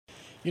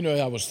You know,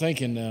 I was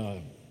thinking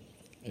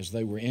as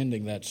they were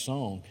ending that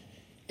song,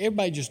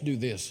 everybody just do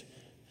this.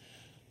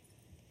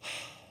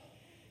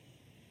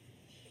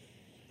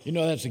 You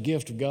know that's a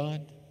gift of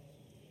God?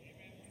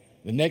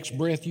 The next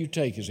breath you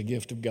take is a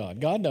gift of God.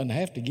 God doesn't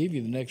have to give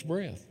you the next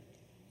breath.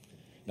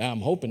 Now,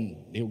 I'm hoping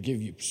He'll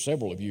give you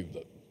several of you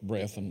the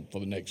breath for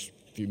the next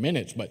few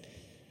minutes, but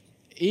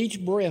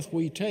each breath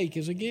we take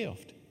is a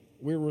gift.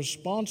 We're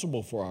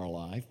responsible for our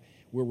life.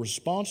 We're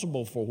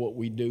responsible for what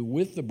we do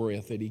with the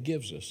breath that He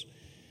gives us.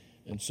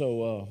 And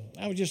so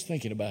I was just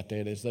thinking about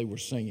that as they were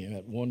singing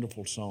that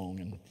wonderful song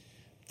and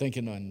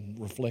thinking and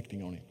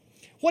reflecting on it.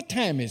 What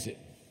time is it?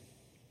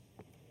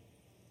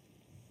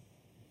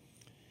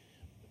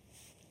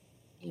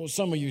 Well,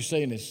 some of you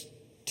saying it's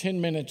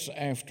 10 minutes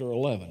after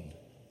 11.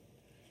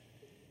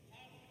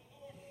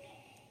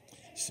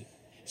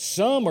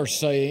 Some are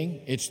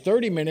saying it's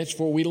 30 minutes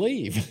before we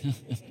leave.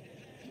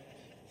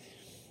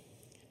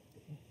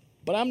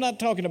 But I'm not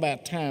talking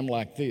about time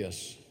like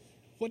this.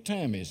 What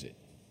time is it?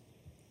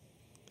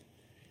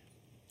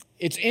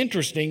 It's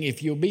interesting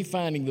if you'll be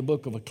finding the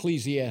book of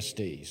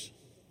Ecclesiastes,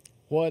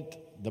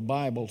 what the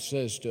Bible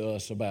says to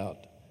us about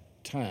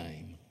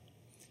time.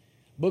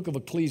 Book of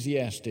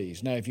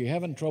Ecclesiastes. Now, if you're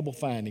having trouble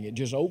finding it,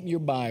 just open your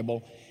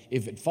Bible.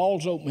 If it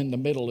falls open in the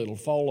middle, it'll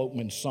fall open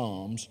in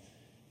Psalms.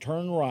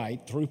 Turn right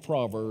through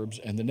Proverbs,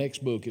 and the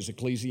next book is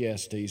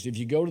Ecclesiastes. If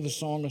you go to the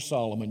Song of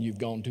Solomon, you've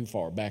gone too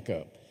far. Back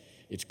up.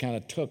 It's kind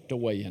of tucked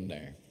away in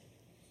there.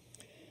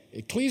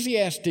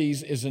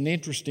 Ecclesiastes is an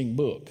interesting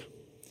book.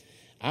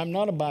 I'm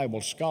not a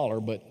Bible scholar,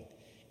 but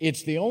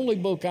it's the only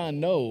book I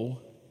know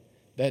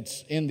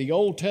that's in the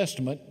Old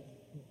Testament,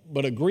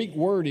 but a Greek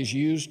word is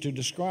used to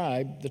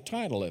describe the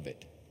title of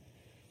it.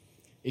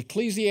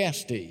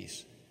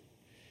 Ecclesiastes.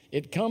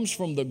 It comes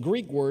from the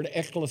Greek word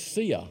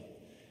ekklesia,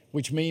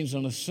 which means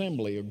an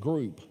assembly, a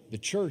group. The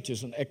church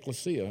is an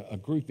ecclesia, a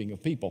grouping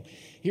of people.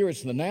 Here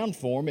it's the noun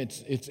form.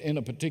 It's in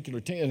a particular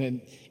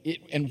tense,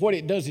 and what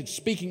it does, it's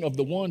speaking of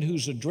the one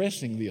who's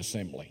addressing the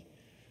assembly,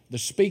 the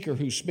speaker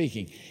who's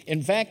speaking.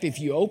 In fact, if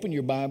you open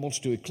your Bibles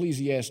to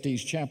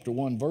Ecclesiastes chapter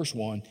 1, verse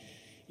 1,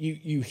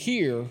 you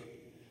hear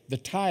the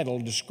title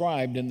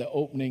described in the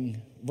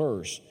opening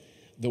verse.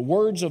 The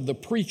words of the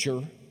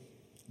preacher,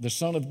 the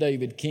son of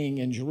David, king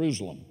in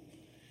Jerusalem.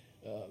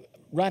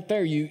 Right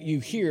there you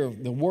hear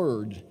the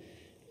word,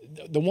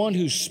 the one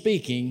who's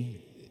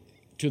speaking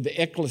to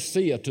the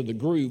ecclesia, to the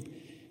group,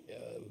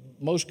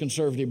 most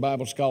conservative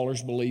Bible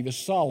scholars believe is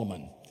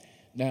Solomon.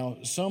 Now,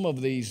 some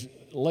of these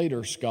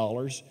later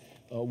scholars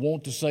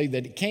want to say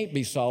that it can't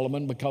be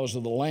Solomon because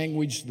of the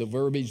language, the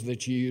verbiage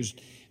that's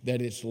used,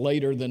 that it's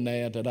later than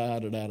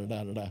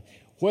that,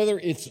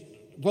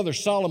 Whether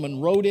Solomon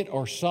wrote it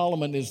or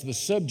Solomon is the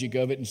subject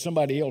of it and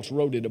somebody else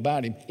wrote it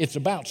about him, it's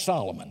about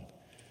Solomon.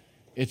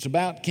 It's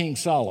about King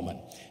Solomon.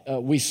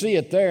 We see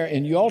it there,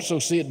 and you also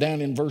see it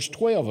down in verse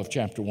 12 of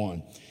chapter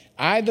 1.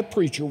 I, the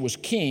preacher, was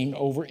king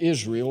over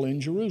Israel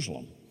in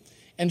Jerusalem.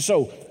 And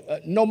so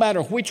no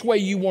matter which way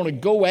you want to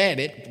go at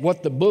it,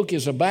 what the book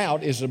is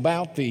about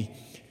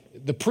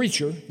the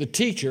preacher, the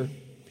teacher,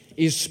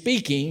 is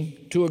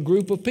speaking to a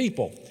group of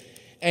people.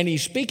 And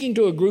he's speaking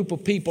to a group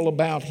of people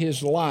about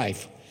his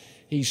life.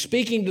 He's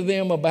speaking to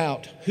them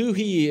about who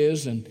he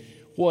is and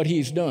what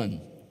he's done.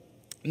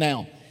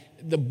 Now,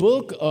 the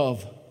book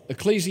of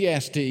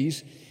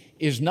Ecclesiastes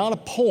is not a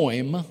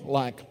poem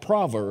like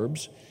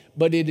Proverbs,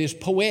 but it is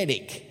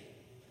poetic.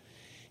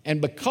 And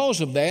because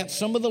of that,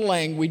 some of the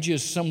language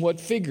is somewhat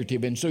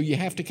figurative, and so you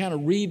have to kind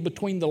of read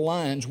between the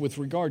lines with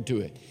regard to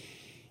it.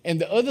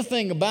 And the other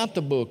thing about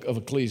the book of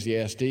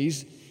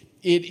Ecclesiastes,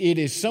 it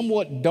is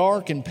somewhat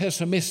dark and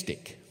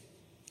pessimistic.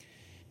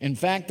 In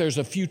fact, there's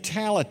a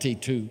futility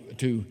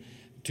to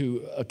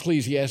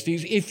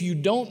Ecclesiastes if you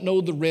don't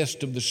know the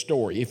rest of the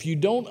story, if you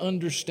don't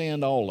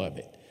understand all of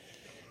it.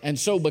 And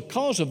so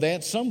because of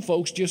that, some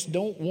folks just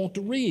don't want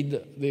to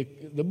read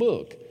the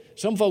book.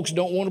 Some folks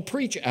don't want to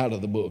preach out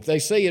of the book. They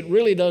say it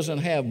really doesn't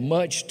have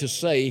much to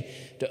say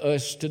to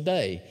us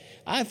today.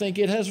 I think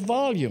it has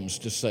volumes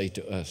to say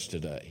to us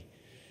today.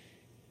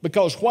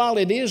 Because while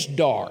it is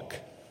dark,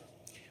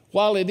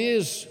 while it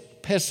is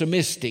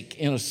pessimistic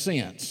in a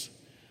sense,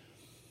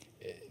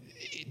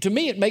 to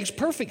me it makes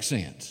perfect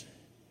sense.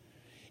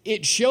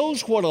 It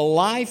shows what a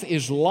life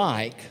is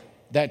like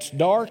that's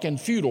dark and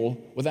futile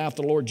without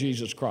the Lord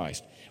Jesus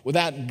Christ,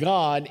 without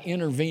God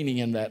intervening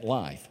in that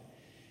life.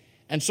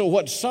 And so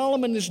what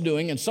Solomon is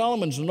doing, and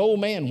Solomon's an old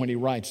man when he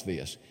writes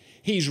this,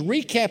 he's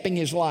recapping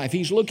his life.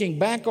 He's looking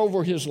back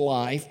over his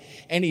life,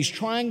 and he's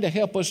trying to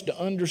help us to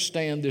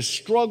understand this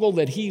struggle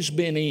that he's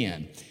been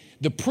in.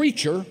 The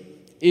preacher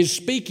is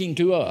speaking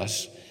to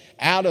us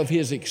out of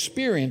his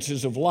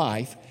experiences of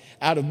life,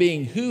 out of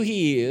being who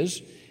he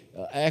is.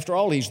 After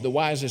all, he's the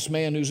wisest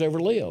man who's ever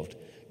lived.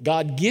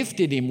 God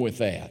gifted him with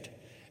that.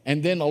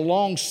 And then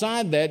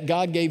alongside that,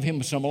 God gave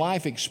him some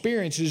life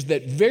experiences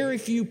that very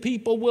few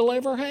people will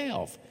ever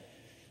have.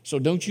 So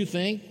don't you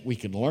think we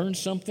can learn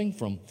something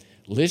from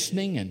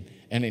listening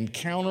and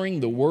encountering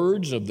the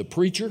words of the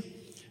preacher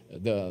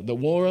the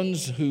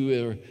ones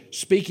who are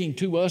speaking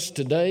to us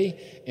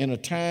today in a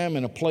time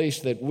and a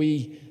place that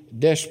we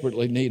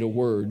desperately need a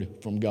word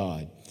from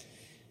God.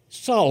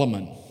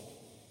 Solomon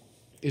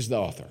is the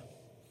author.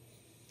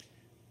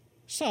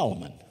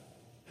 Solomon.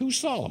 Who's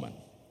Solomon?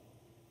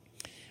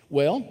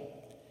 Well,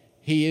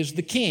 he is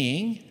the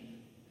king,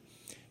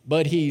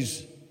 but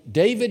he's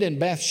David and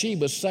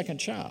Bathsheba's second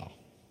child.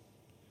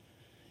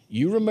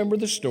 You remember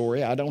the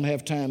story. I don't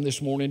have time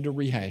this morning to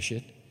rehash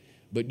it,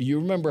 but do you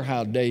remember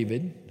how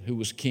David, who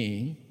was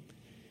king,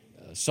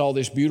 saw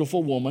this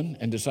beautiful woman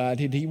and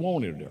decided he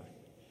wanted her?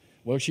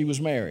 Well, she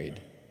was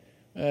married.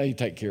 You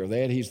take care of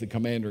that. He's the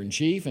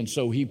commander-in-chief, and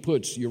so he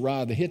puts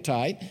Uriah the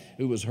Hittite,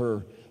 who was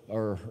her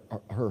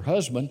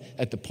husband,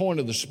 at the point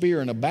of the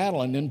spear in a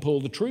battle, and then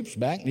pulled the troops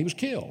back, and he was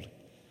killed.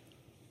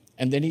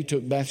 And then he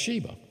took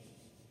Bathsheba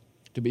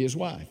to be his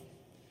wife.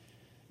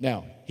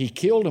 Now, he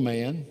killed a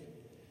man,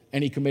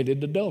 and he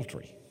committed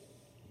adultery.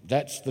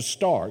 That's the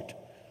start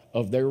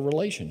of their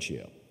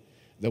relationship.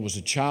 There was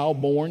a child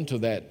born to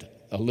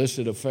that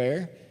illicit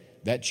affair.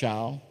 That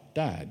child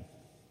died.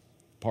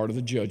 Part of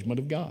the judgment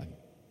of God.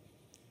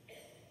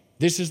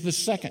 This is the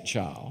second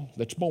child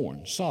that's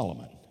born,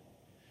 Solomon.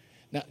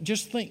 Now,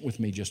 just think with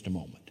me just a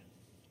moment.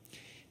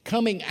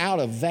 Coming out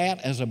of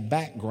that as a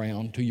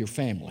background to your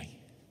family.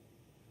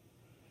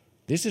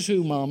 This is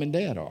who mom and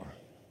dad are.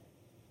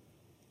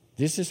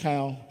 This is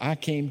how I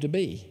came to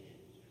be.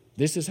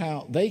 This is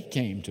how they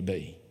came to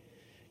be.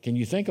 Can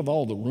you think of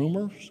all the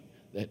rumors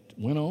that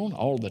went on,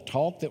 all the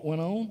talk that went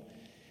on?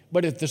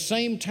 But at the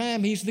same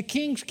time, he's the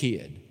king's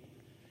kid.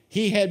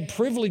 He had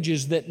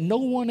privileges that no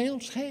one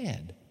else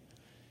had.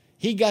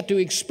 He got to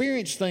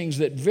experience things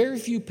that very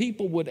few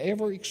people would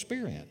ever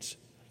experience.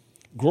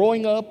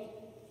 Growing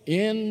up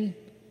in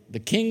the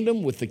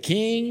kingdom with the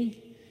king,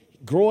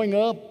 growing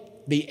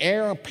up the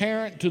heir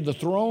apparent to the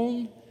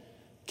throne.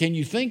 Can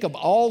you think of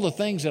all the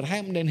things that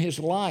happened in his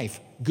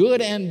life,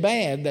 good and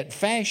bad, that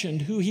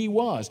fashioned who he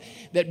was,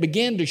 that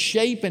began to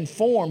shape and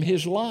form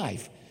his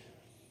life?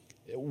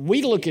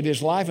 We look at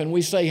his life and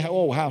we say,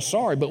 oh, how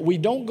sorry, but we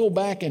don't go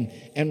back and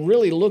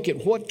really look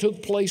at what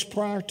took place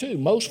prior to.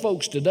 Most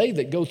folks today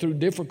that go through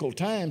difficult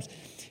times,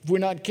 if we're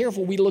not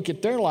careful, we look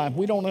at their life,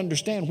 we don't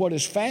understand what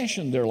has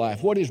fashioned their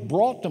life, what has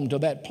brought them to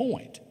that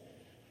point.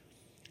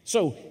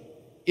 So,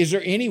 is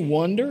there any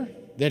wonder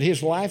that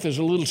his life is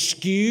a little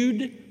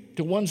skewed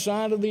to one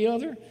side or the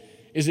other?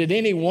 Is it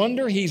any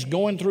wonder he's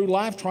going through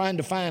life trying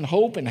to find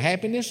hope and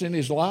happiness in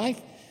his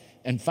life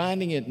and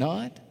finding it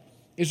not?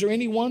 Is there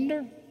any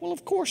wonder? Well,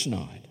 of course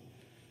not.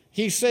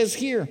 He says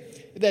here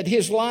that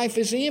his life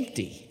is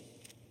empty.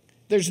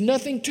 There's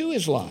nothing to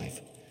his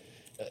life.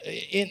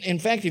 In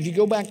fact, if you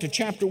go back to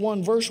chapter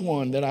 1, verse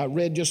 1 that I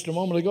read just a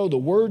moment ago, the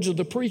words of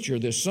the preacher,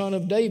 the son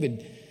of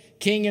David,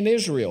 king in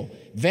Israel,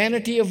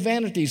 vanity of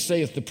vanities,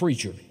 saith the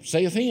preacher,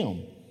 saith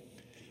him.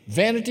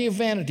 Vanity of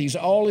vanities,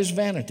 all is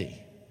vanity.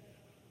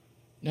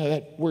 Now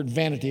that word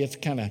vanity, that's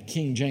kind of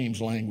King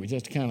James language.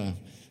 That's kind of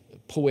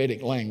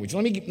poetic language.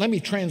 Let me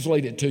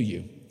translate it to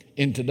you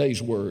in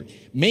today's word.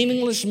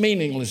 Meaningless,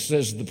 meaningless,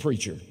 says the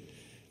preacher.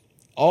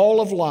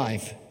 All of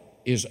life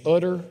is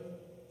utter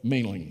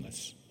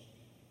meaningless.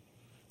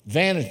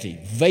 Vanity,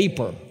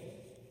 vapor.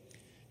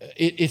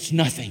 It's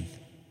nothing.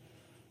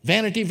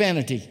 Vanity,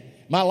 vanity.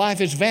 My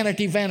life is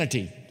vanity,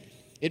 vanity.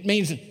 It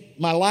means that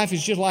my life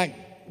is just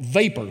like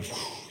vapor.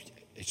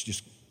 It's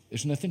just,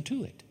 there's nothing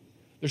to it.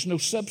 There's no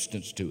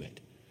substance to it.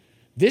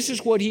 This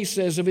is what he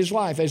says of his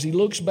life as he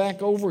looks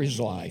back over his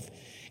life.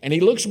 And he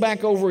looks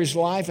back over his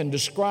life and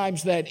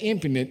describes that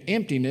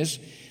emptiness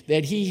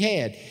that he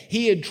had.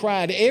 He had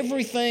tried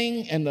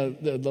everything, and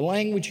the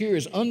language here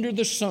is under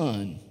the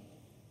sun.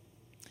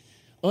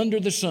 Under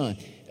the sun.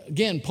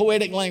 Again,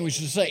 poetic language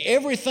to say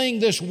everything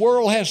this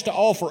world has to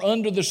offer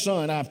under the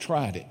sun, I've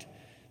tried it.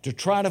 To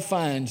try to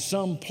find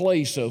some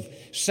place of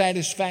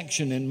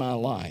satisfaction in my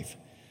life.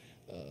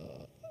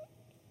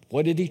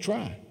 What did he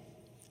try?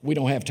 We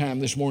don't have time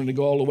this morning to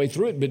go all the way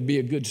through it, but it'd be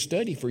a good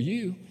study for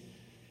you.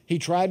 He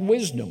tried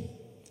wisdom.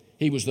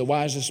 He was the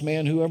wisest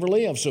man who ever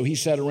lived, so he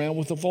sat around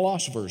with the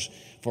philosophers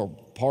for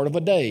part of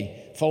a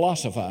day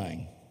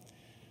philosophizing.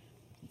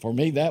 For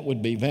me, that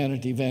would be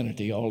vanity,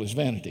 vanity, all is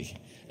vanity.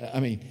 I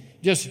mean,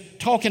 just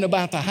talking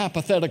about the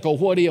hypothetical,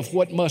 what if,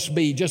 what must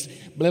be, just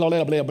blah,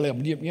 blah, blah, blah,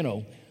 you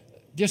know,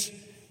 just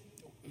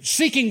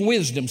seeking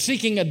wisdom,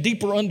 seeking a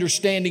deeper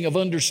understanding of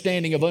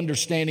understanding of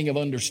understanding of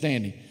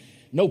understanding.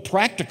 No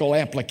practical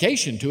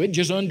application to it,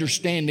 just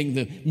understanding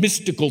the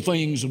mystical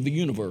things of the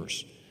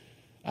universe.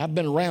 I've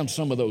been around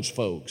some of those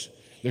folks.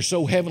 They're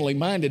so heavenly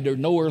minded, they're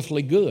no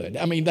earthly good.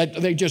 I mean,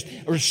 they just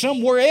are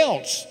somewhere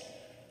else.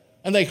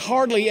 And they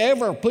hardly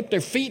ever put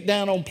their feet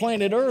down on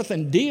planet Earth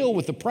and deal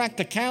with the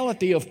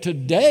practicality of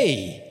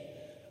today,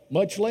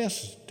 much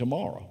less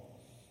tomorrow.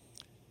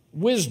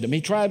 Wisdom.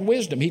 He tried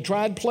wisdom. He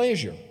tried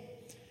pleasure.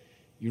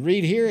 You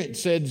read here, it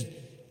says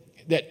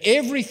that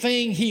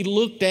everything he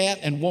looked at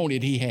and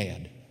wanted, he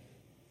had.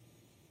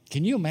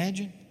 Can you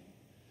imagine?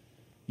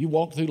 You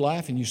walk through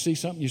life and you see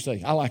something, you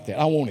say, I like that.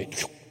 I want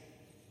it.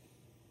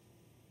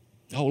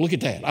 Oh, look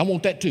at that. I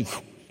want that too.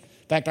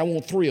 fact, I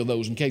want 3 of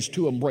those in case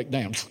 2 of them break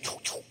down.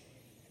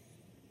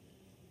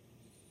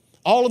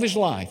 All of his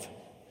life,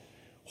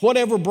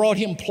 whatever brought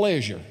him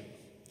pleasure,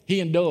 he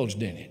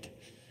indulged in it.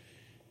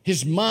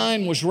 His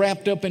mind was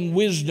wrapped up in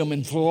wisdom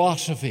and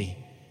philosophy.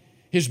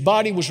 His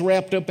body was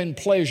wrapped up in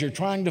pleasure,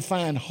 trying to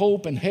find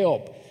hope and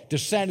help to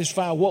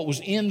satisfy what was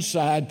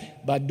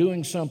inside by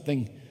doing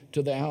something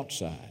to the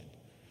outside.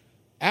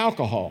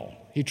 Alcohol.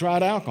 He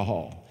tried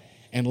alcohol.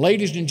 And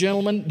ladies and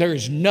gentlemen, there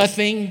is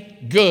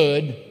nothing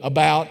good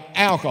about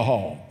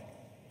alcohol.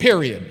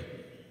 Period.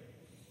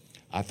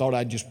 I thought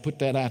I'd just put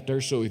that out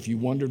there so if you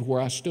wondered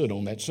where I stood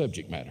on that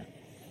subject matter.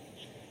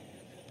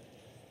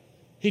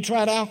 He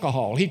tried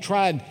alcohol. He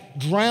tried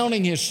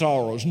drowning his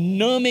sorrows,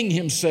 numbing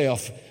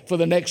himself for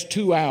the next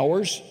 2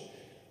 hours,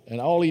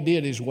 and all he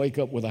did is wake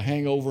up with a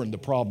hangover and the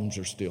problems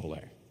are still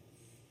there.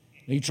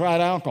 He tried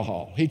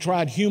alcohol. He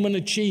tried human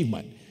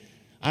achievement.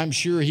 I'm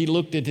sure he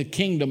looked at the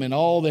kingdom and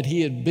all that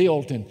he had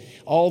built and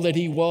all that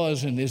he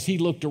was, and as he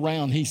looked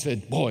around, he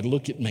said, boy,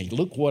 look at me.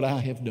 Look what I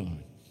have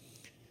done.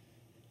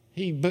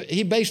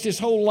 He based his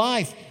whole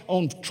life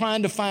on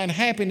trying to find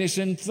happiness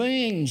in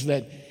things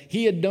that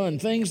he had done,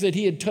 things that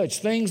he had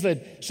touched, things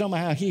that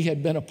somehow he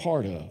had been a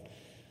part of.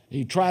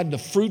 He tried the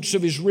fruits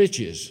of his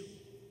riches.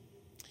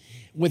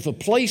 With the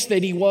place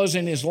that he was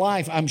in his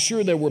life, I'm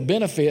sure there were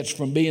benefits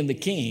from being the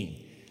king.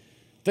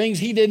 Things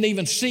he didn't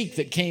even seek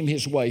that came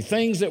his way.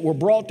 Things that were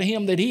brought to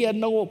him that he had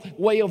no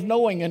way of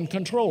knowing and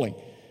controlling.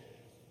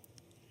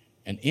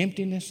 And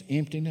emptiness,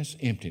 emptiness,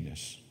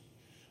 emptiness.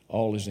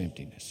 All is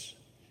emptiness.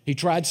 He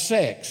tried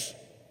sex.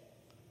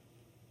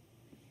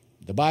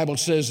 The Bible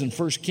says in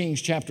 1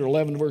 Kings chapter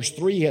 11, verse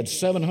 3, he had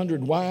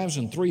 700 wives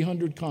and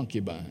 300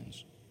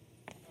 concubines.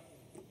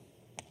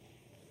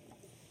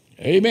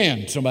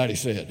 Amen, somebody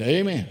said.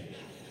 Amen.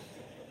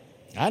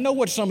 I know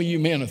what some of you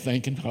men are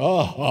thinking.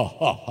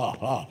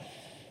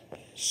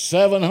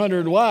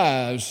 700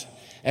 wives,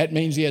 that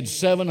means he had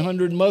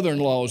 700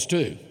 mother-in-laws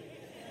too.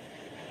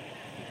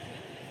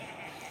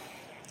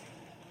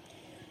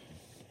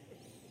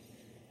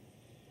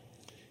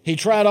 He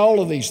tried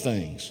all of these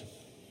things.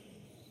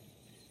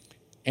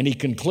 And he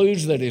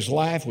concludes that his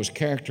life was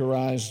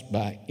characterized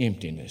by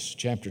emptiness.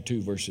 Chapter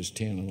 2, verses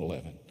 10 and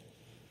 11.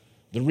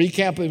 The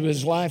recap of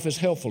his life is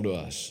helpful to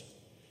us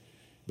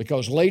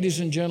because, ladies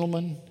and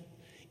gentlemen,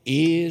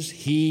 is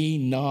he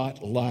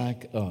not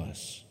like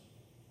us?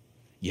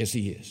 Yes,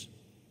 he is.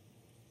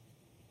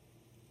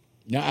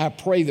 Now, I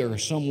pray there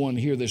is someone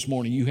here this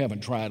morning, you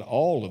haven't tried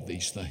all of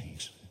these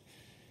things,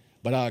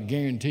 but I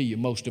guarantee you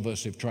most of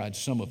us have tried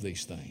some of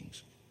these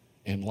things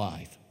in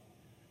life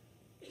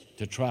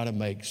to try to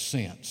make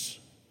sense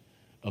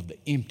of the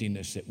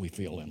emptiness that we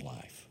feel in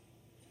life.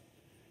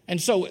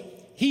 And so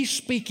he's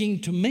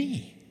speaking to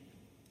me.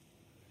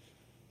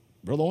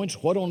 Brother Owens,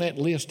 what on that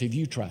list have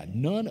you tried?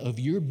 None of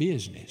your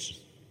business.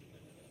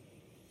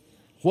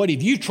 What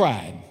have you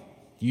tried?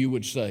 You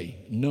would say,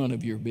 none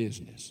of your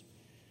business.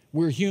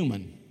 We're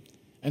human.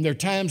 And there are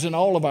times in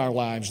all of our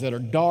lives that are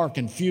dark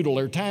and futile.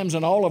 There are times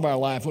in all of our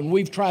life when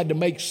we've tried to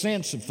make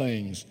sense of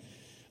things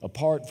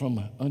apart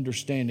from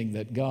understanding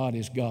that God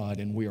is God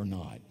and we are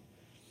not.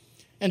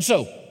 And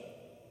so,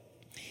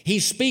 he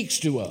speaks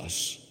to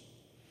us.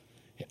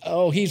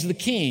 Oh, he's the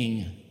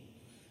king.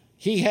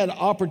 He had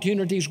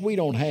opportunities we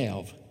don't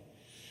have.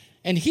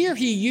 And here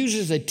he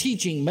uses a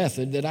teaching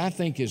method that I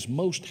think is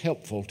most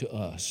helpful to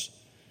us.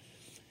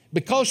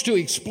 Because to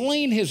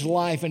explain his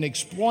life and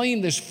explain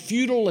this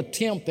futile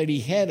attempt that he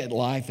had at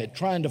life at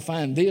trying to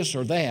find this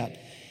or that,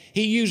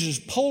 he uses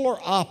polar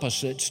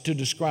opposites to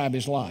describe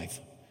his life.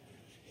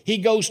 He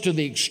goes to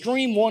the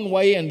extreme one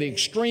way and the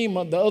extreme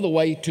the other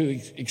way to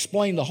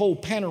explain the whole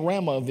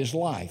panorama of his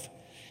life.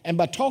 And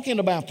by talking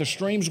about the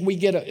extremes, we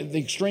get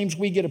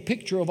a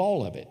picture of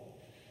all of it.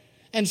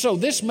 And so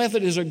this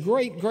method is a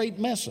great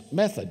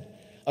method,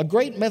 a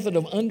great method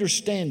of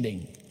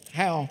understanding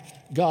how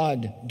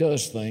God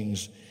does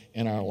things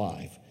in our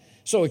life.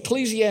 So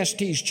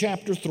Ecclesiastes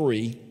chapter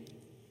 3,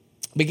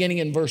 beginning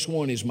in verse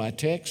 1 is my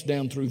text,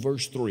 down through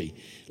verse 3.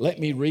 Let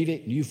me read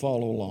it and you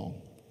follow along.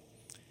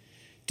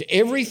 To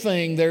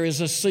everything there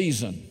is a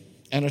season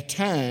and a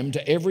time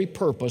to every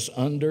purpose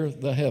under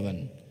the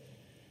heaven.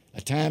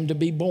 A time to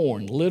be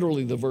born,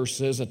 literally the verse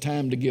says a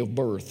time to give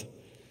birth,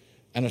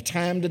 and a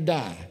time to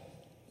die,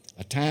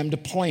 a time to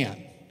plant,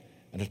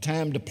 and a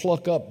time to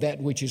pluck up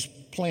that which is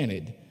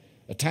planted,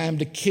 a time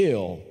to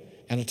kill,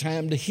 and a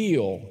time to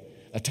heal,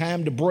 a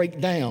time to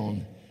break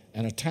down,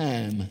 and a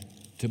time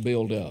to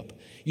build up.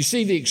 You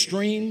see the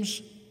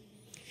extremes?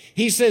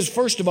 He says,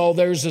 first of all,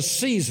 there's a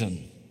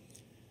season.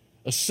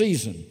 A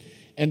season.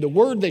 And the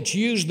word that's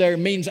used there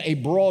means a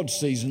broad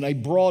season, a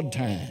broad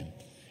time.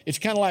 It's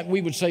kind of like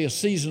we would say a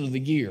season of the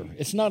year.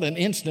 It's not an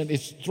instant,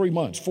 it's 3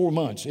 months, 4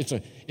 months. It's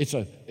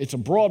a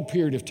broad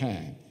period of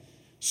time.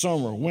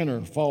 Summer,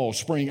 winter, fall,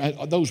 spring,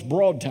 those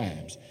broad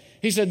times.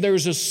 He said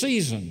there's a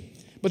season,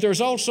 but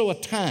there's also a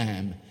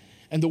time.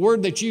 And the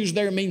word that's used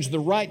there means the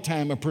right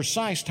time, a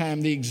precise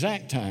time, the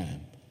exact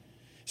time.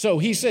 So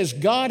he says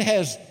God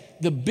has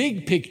the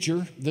big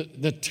picture,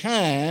 the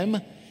time,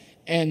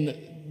 and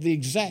the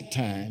exact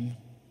time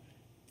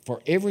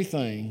for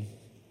everything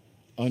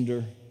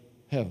under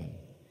heaven.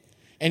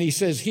 And he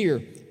says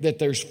here that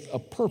there's a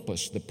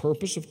purpose. The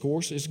purpose, of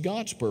course, is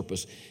God's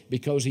purpose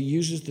because he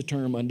uses the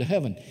term under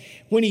heaven.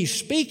 When he's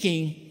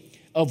speaking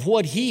of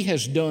what he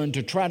has done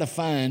to try to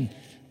find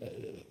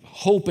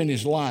hope in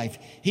his life,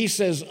 he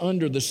says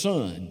under the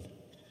sun.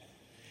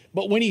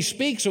 But when he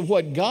speaks of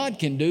what God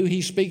can do,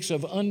 he speaks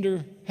of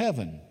under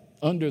heaven,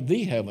 under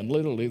the heaven.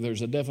 Literally,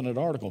 there's a definite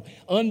article,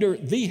 under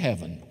the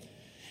heaven.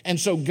 And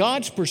so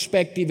God's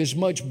perspective is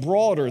much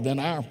broader than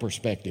our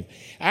perspective.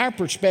 Our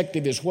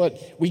perspective is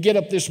what we get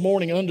up this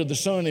morning under the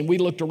sun and we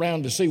looked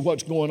around to see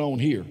what's going on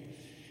here.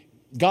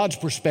 God's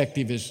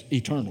perspective is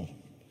eternal.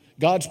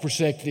 God's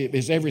perspective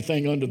is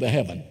everything under the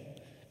heaven,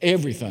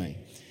 everything.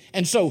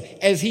 And so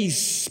as he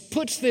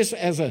puts this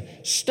as a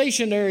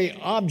stationary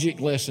object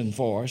lesson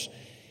for us,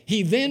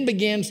 he then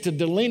begins to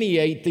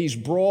delineate these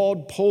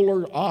broad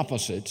polar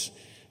opposites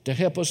to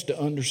help us to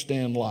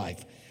understand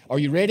life. Are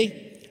you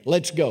ready?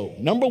 Let's go.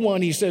 Number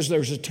one, he says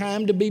there's a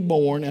time to be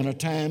born and a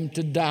time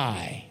to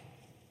die.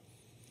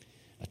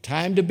 A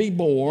time to be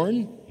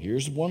born,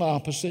 here's one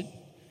opposite,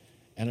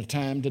 and a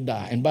time to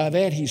die. And by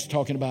that, he's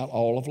talking about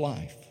all of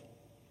life.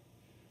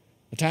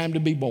 A time to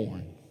be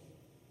born.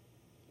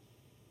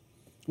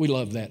 We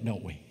love that,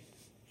 don't we?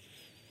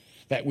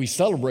 That we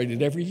celebrate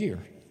it every year.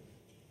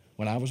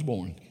 When I was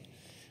born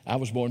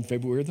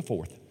February the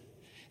 4th.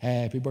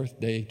 Happy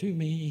birthday to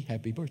me,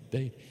 happy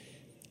birthday.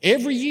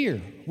 Every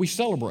year we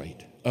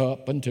celebrate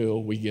up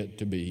until we get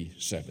to be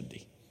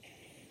 70.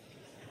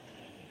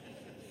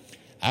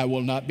 I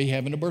will not be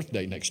having a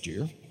birthday next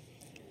year.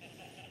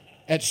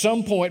 At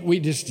some point, we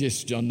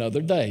just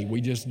another day.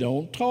 We just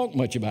don't talk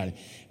much about it.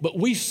 But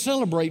we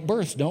celebrate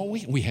births, don't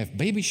we? We have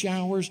baby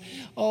showers.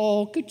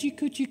 Oh, could you,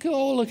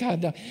 oh, look how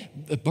the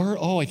birth,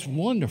 oh, it's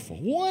wonderful,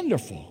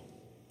 wonderful.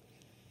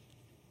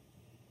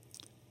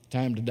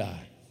 Time to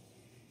die.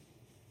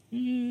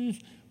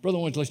 Brother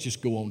Owens, let's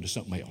just go on to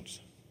something else.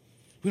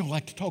 We don't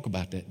like to talk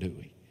about that, do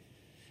we?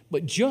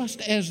 But just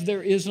as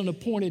there is an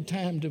appointed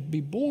time to be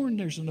born,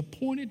 there's an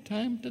appointed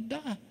time to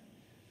die.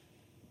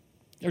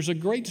 There's a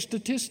great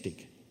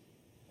statistic.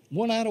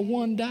 1 out of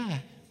 1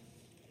 die.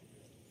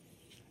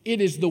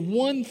 It is the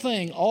one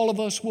thing all of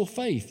us will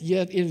face,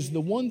 yet it is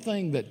the one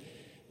thing that,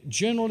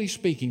 generally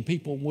speaking,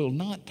 people will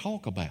not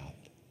talk about,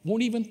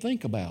 won't even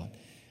think about,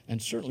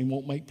 and certainly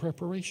won't make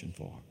preparation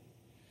for.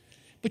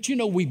 But you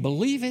know, we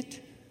believe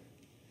it.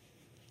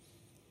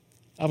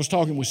 I was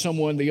talking with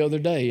someone the other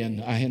day,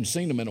 and I hadn't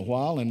seen them in a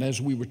while, and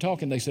as we were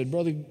talking, they said,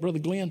 Brother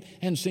Glenn,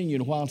 hadn't seen you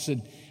in a while. I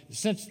said,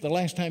 since the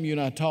last time you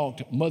and I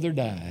talked, Mother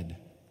died.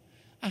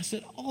 I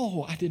said,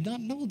 oh, I did not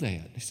know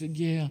that. He said,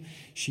 yeah,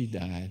 she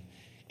died.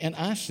 And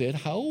I said,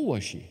 how old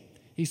was she?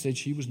 He said,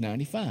 she was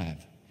 95.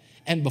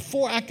 And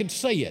before I could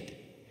say it,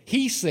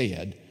 he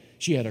said,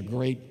 she had a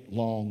great,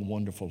 long,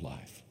 wonderful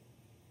life.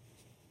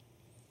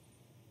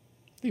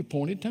 The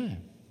appointed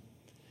time.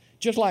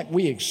 Just like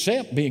we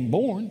accept being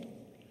born,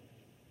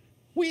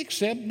 we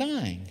accept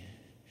dying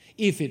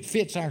if it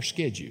fits our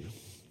schedule.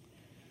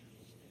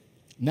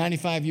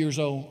 95 years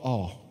old,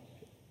 oh,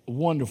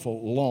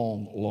 wonderful,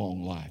 long,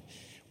 long life.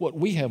 What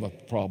we have a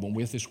problem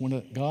with is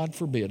when, God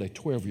forbid, a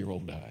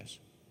 12-year-old dies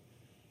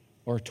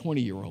or a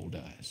 20-year-old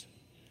dies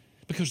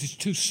because it's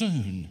too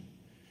soon.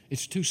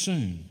 It's too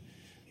soon.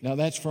 Now,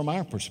 that's from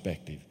our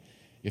perspective.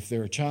 If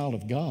they're a child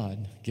of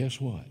God, guess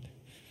what?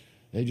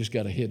 They just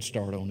got a head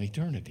start on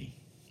eternity.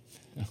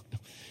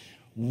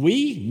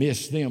 We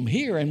miss them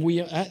here,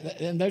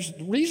 and there's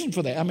reason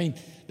for that. I mean,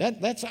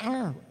 that's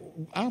our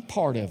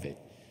part of it.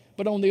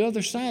 But on the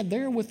other side,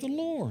 they're with the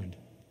Lord.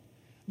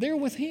 They're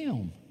with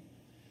Him.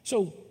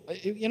 So,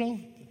 you know,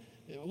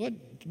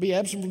 what? To be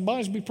absent from the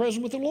body is to be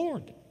present with the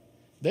Lord.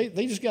 They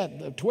just got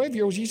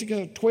 12-year-olds. He's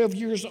got 12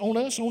 years on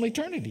us on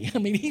eternity. I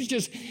mean,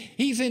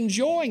 he's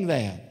enjoying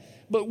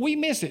that. But we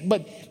miss it.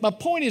 But my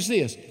point is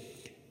this: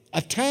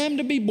 a time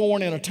to be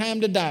born and a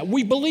time to die.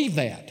 We believe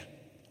that.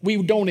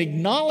 We don't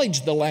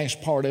acknowledge the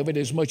last part of it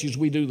as much as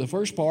we do the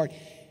first part,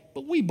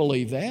 but we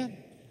believe that.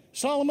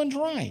 Solomon's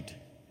right.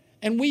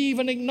 And we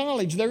even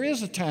acknowledge there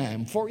is a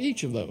time for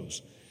each of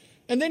those.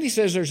 And then he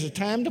says there's a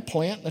time to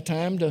plant and a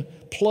time to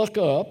pluck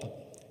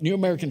up. New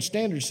American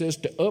Standard says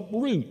to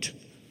uproot.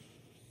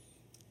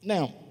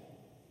 Now,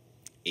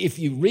 if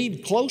you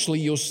read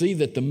closely, you'll see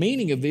that the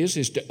meaning of this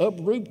is to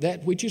uproot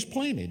that which is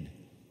planted.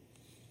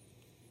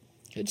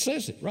 It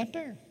says it right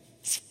there.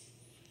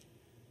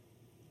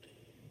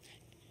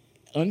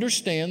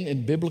 Understand,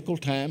 in biblical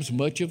times,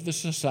 much of the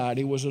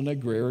society was an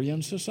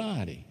agrarian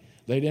society.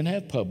 They didn't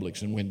have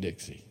Publix and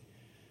Winn-Dixie.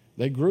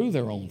 They grew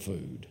their own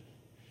food.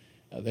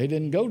 They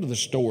didn't go to the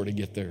store to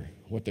get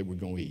what they were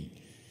going to eat.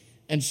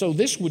 And so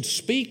this would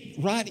speak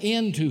right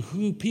into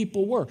who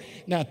people were.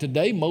 Now,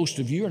 today, most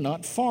of you are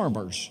not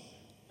farmers,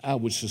 I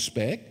would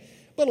suspect,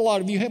 but a lot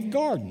of you have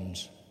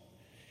gardens.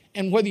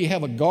 And whether you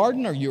have a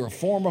garden or you're a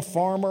former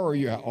farmer or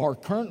you're a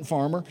current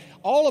farmer,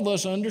 all of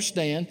us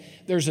understand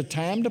there's a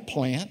time to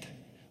plant,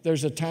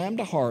 there's a time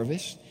to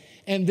harvest,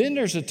 and then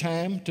there's a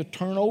time to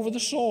turn over the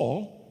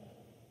soil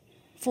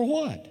For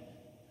what?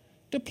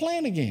 To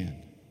plant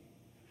again.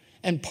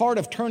 And part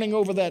of turning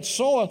over that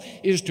soil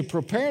is to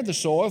prepare the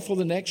soil for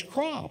the next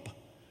crop.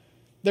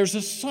 There's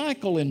a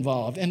cycle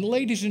involved. And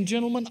ladies and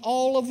gentlemen,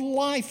 all of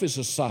life is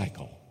a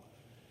cycle.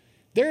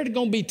 There are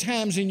going to be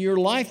times in your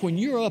life when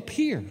you're up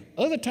here,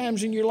 other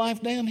times in your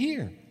life down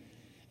here.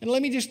 And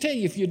let me just tell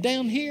you, if you're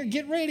down here,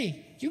 get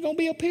ready. You're going to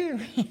be up here.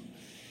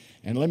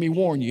 And let me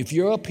warn you, if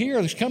you're up here,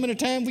 there's coming a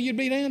time for you to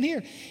be down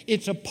here.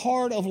 It's a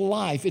part of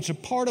life. It's a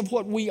part of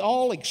what we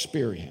all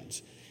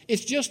experience.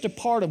 It's just a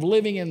part of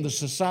living in the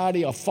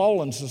society, a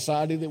fallen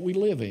society that we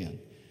live in.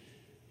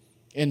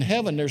 In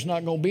heaven, there's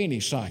not going to be any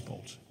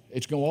cycles.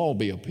 It's going to all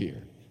be up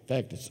here. In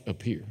fact, it's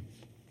up here.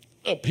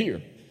 Up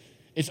here.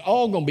 It's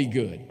all going to be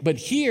good. But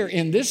here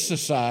in this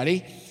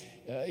society,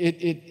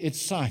 it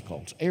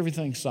cycles.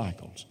 Everything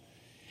cycles.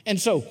 And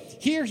so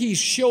here he's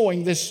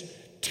showing this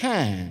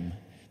time.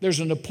 There's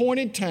an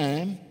appointed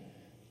time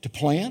to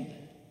plant.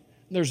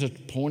 There's an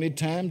appointed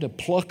time to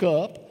pluck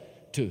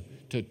up, to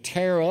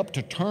tear up,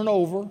 to turn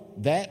over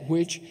that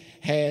which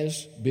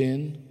has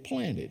been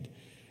planted.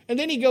 And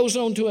then he goes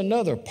on to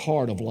another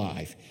part of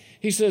life.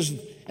 He says,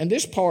 and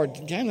this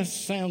part kind of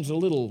sounds a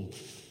little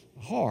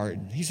hard.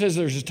 He says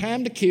there's a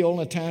time to kill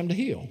and a time to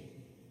heal.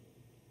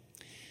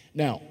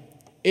 Now,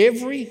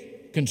 every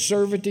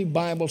conservative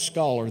Bible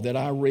scholar that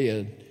I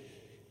read,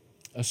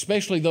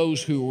 especially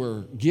those who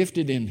were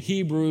gifted in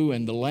Hebrew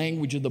and the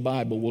language of the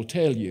Bible, will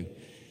tell you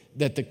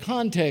that the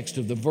context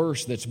of the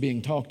verse that's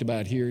being talked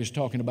about here is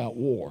talking about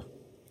war.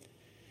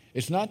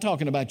 It's not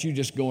talking about you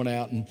just going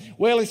out and,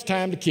 well, it's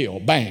time to kill,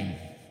 bang.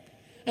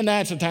 And now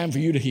it's a time for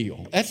you to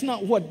heal. That's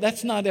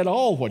not at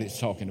all what it's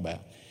talking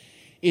about.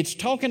 It's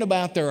talking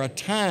about there are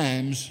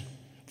times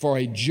for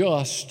a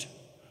just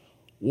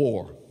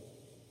war.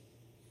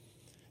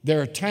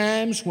 There are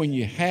times when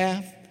you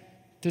have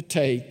to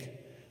take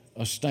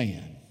a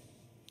stand.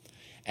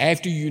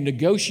 After you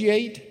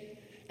negotiate,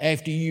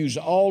 after you use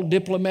all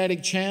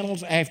diplomatic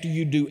channels, after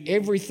you do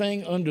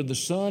everything under the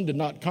sun to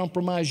not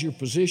compromise your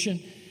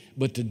position,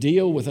 but to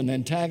deal with an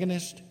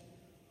antagonist,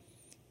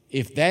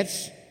 if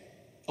that's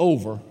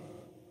over,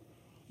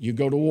 you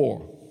go to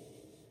war.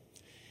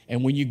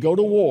 And when you go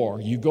to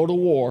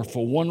war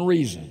for one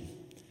reason: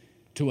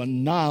 to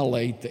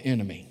annihilate the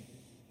enemy,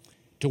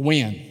 to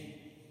win.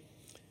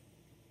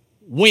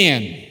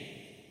 Win.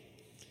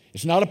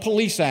 It's not a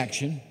police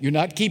action. You're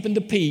not keeping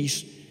the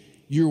peace.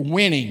 You're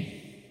winning.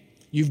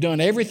 You've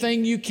done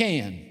everything you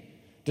can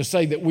to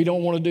say that we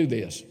don't want to do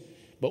this.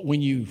 But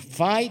when you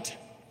fight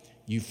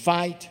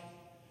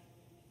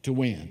to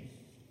win.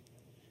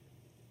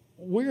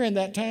 We're in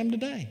that time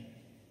today.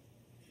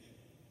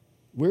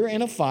 We're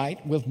in a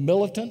fight with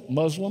militant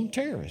Muslim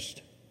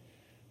terrorists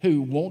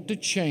who want to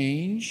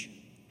change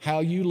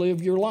how you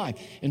live your life.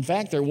 In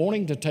fact, they're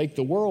wanting to take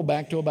the world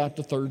back to about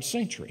the 3rd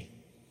century.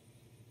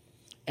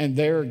 And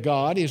their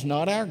God is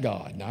not our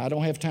God. Now, I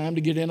don't have time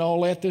to get in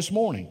all that this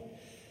morning.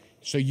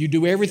 So you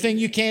do everything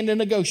you can to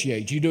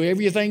negotiate. You do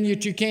everything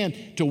that you can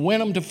to win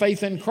them to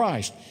faith in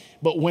Christ.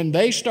 But when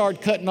they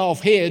start cutting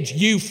off heads,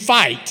 you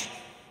fight.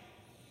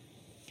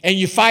 And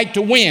you fight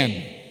to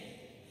win.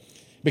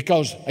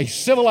 Because a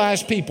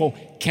civilized people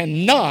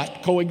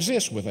cannot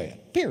coexist with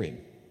that,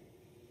 period.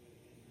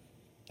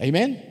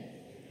 Amen?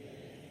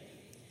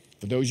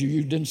 For those of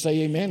you who didn't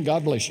say amen,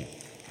 God bless you.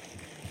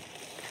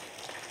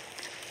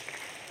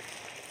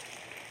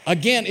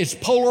 Again, it's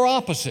polar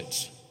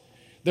opposites.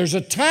 There's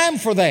a time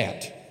for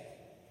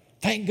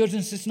that. Thank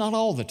goodness it's not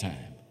all the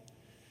time.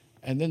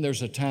 And then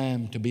there's a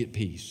time to be at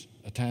peace,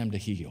 a time to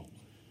heal,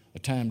 a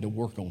time to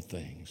work on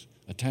things,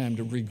 a time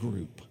to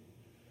regroup.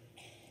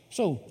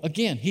 So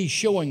again, he's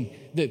showing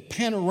the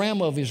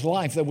panorama of his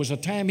life. There was a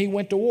time he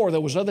went to war.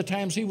 There was other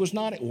times he was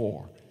not at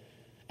war.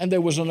 And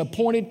there was an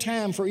appointed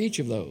time for each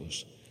of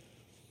those.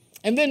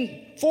 And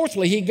then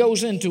fourthly, he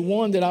goes into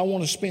one that I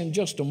want to spend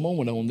just a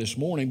moment on this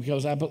morning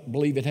because I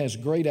believe it has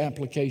great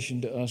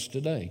application to us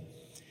today.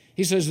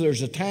 He says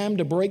there's a time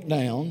to break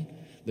down.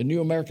 The New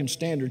American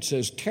Standard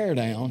says tear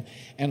down,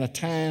 and a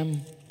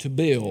time to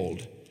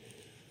build.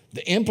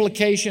 The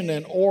implication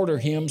and order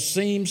hymn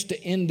seems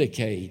to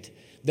indicate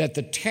that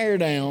the tear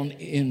down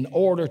in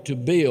order to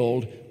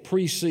build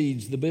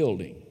precedes the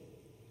building.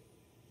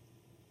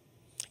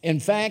 In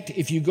fact,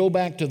 if you go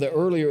back to the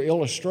earlier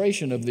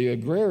illustration of the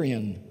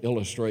agrarian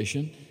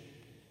illustration,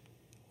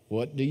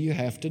 what do you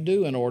have to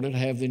do in order to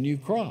have the new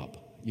crop?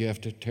 You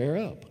have to tear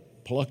up,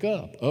 pluck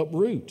up,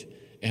 uproot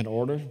in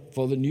order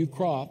for the new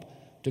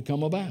crop to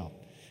come about.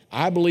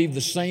 I believe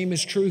the same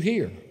is true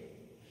here.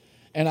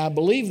 And I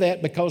believe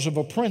that because of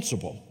a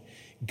principle.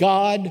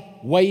 God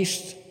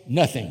wastes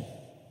nothing.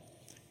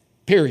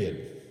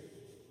 Period.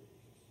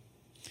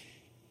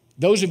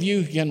 Those of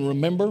you who can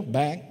remember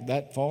back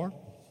that far,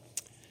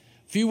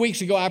 a few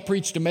weeks ago I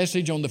preached a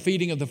message on the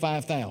feeding of the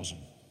 5,000.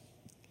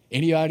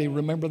 Anybody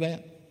remember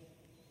that?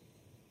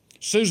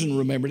 Susan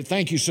remembered it.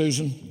 Thank you,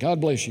 Susan.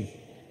 God bless you.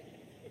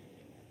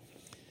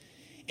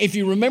 If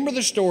you remember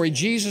the story,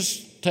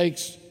 Jesus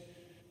takes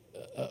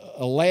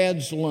a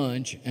lad's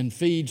lunch and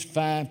feeds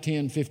 5,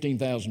 10,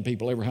 15,000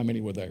 people, ever how many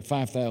were there?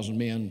 5,000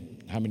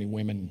 men, how many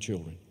women and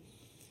children.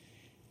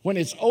 When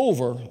it's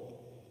over,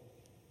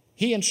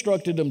 he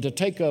instructed them to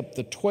take up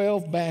the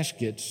 12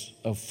 baskets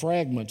of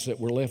fragments that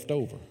were left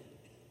over.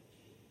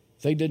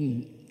 They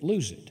didn't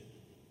lose it.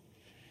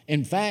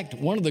 In fact,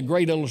 one of the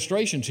great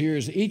illustrations here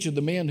is each of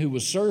the men who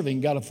was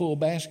serving got a full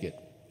basket,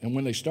 and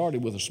when they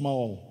started with a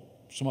small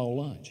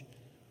lunch.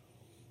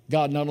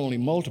 God not only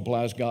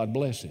multiplies, God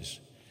blesses.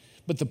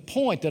 But the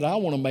point that I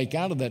want to make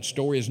out of that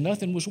story is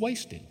nothing was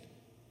wasted.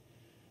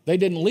 They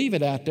didn't leave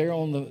it out there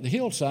on the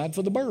hillside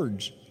for the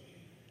birds.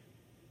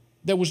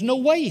 There was no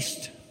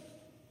waste.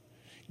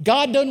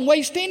 God doesn't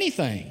waste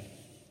anything.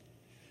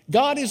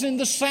 God is in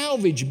the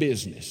salvage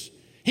business.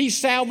 He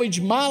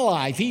salvaged my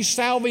life. He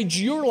salvaged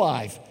your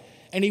life.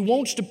 And He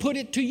wants to put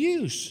it to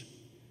use.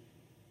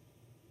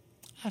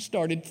 I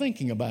started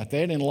thinking about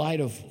that in light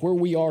of where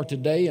we are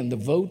today and the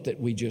vote that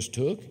we just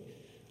took.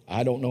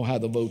 I don't know how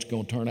the vote's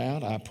going to turn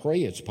out. I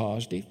pray it's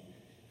positive.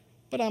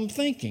 But I'm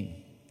thinking,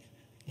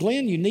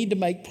 Glenn, you need to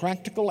make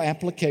practical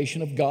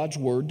application of God's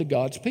Word to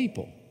God's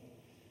people.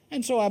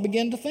 And so I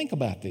began to think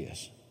about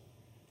this.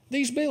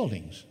 These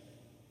buildings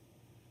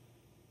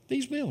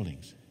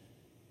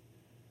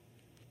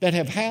that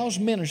have housed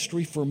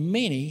ministry for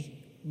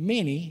many,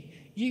 many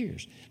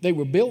years. They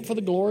were built for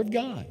the glory of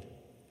God.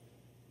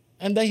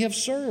 And they have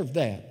served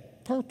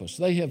that purpose.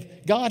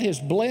 God has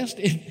blessed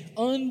in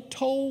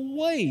untold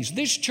ways.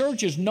 This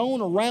church is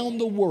known around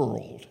the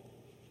world.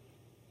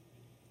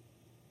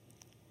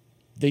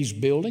 These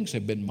buildings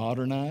have been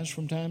modernized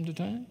from time to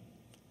time.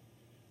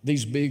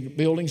 These big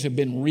buildings have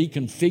been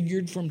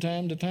reconfigured from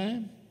time to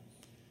time.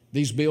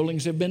 These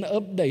buildings have been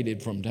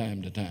updated from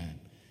time to time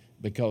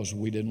because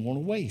we didn't want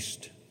to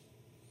waste.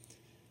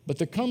 But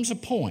there comes a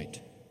point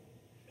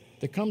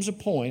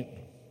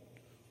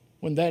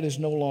when that is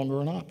no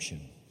longer an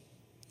option.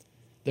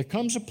 There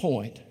comes a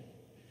point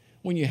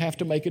when you have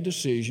to make a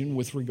decision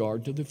with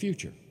regard to the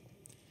future.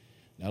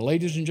 Now,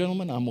 ladies and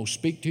gentlemen, I'm going to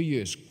speak to you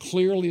as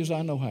clearly as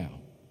I know how.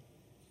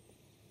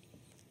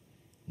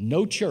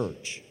 No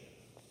church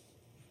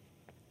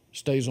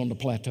stays on the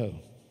plateau.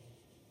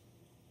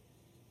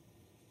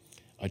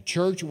 A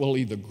church will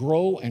either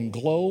grow and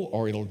glow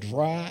or it'll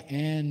dry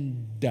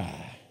and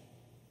die.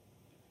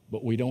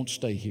 But we don't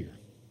stay here.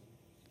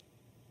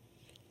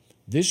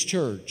 This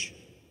church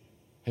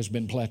has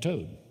been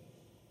plateaued.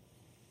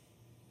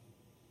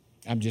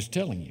 I'm just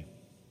telling you,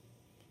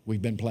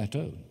 we've been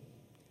plateaued.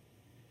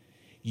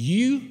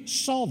 You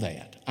saw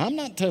that. I'm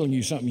not telling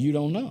you something you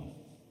don't know.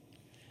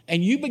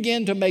 And you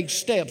began to make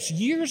steps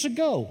years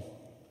ago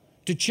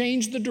to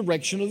change the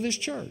direction of this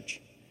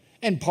church.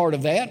 And part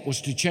of that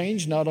was to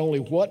change not only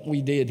what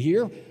we did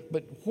here,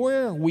 but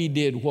where we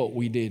did what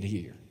we did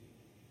here.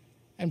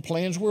 And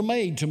plans were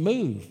made to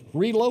move,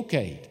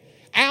 relocate,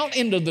 out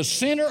into the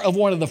center of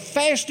one of the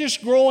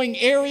fastest growing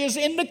areas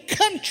in the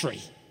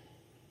country.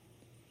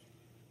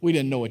 We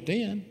didn't know it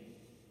then.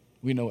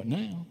 We know it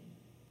now.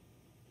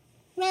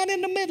 Right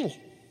in the middle.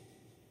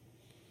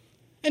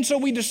 And so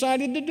we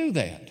decided to do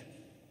that.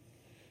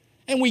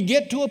 And we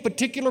get to a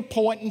particular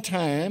point in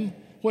time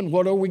when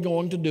what are we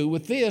going to do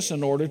with this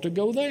in order to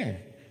go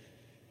there?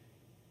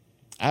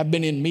 I've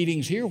been in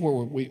meetings here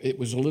where it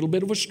was a little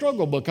bit of a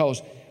struggle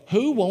because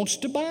who wants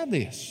to buy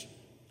this?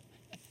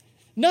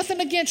 Nothing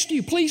against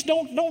you. Please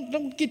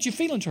don't get your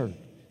feelings hurt.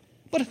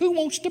 But who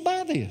wants to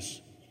buy this?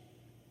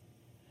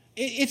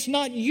 It's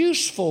not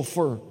useful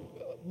for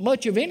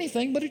much of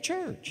anything but a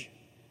church.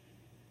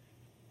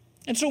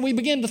 And so we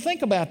begin to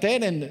think about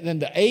that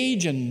and the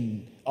age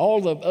and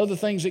all the other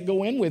things that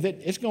go in with it.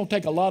 It's going to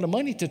take a lot of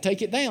money to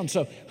take it down.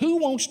 So who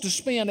wants to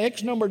spend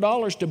X number of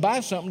dollars to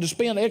buy something, to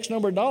spend X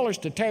number of dollars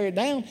to tear it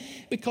down?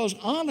 Because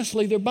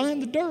honestly, they're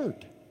buying the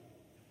dirt.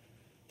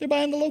 They're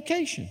buying the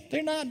location.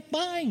 They're not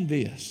buying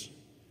this.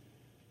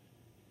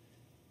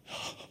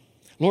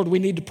 Lord, we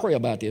need to pray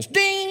about this.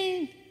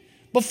 Ding!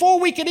 Before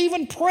we could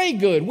even pray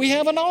good, we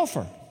have an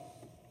offer.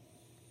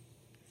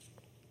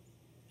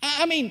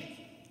 I mean,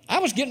 I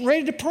was getting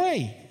ready to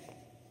pray.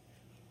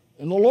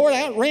 And the Lord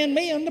outran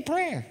me in the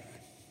prayer.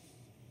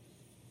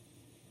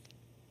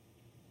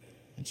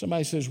 And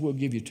somebody says, we'll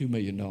give you $2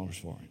 million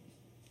for it.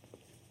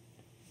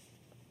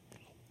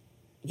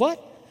 What?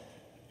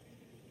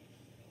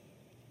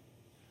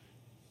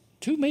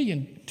 $2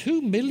 million?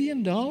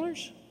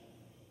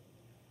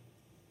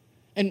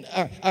 And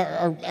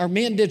our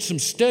men did some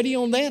study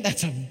on that.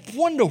 That's a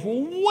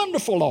wonderful,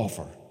 wonderful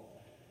offer.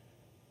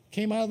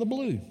 Came out of the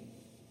blue,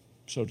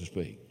 so to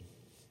speak.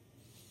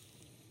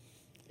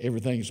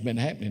 Everything that's been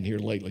happening here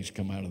lately has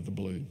come out of the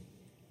blue,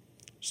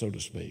 so to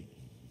speak.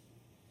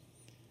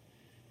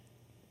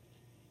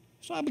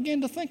 So I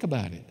began to think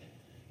about it.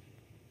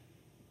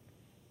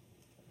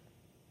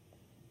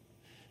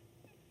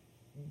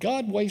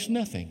 God wastes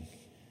nothing.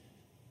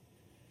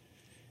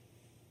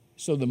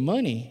 So the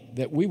money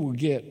that we will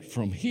get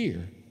from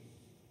here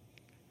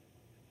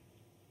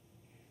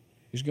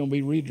is going to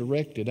be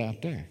redirected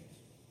out there.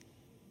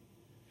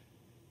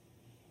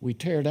 We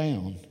tear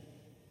down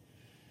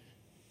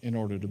in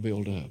order to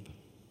build up.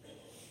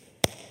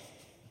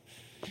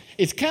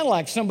 It's kind of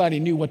like somebody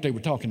knew what they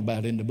were talking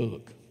about in the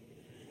book.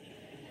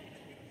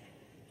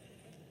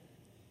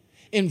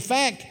 In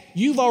fact,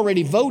 you've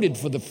already voted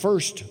for the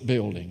first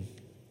building.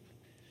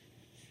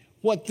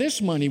 What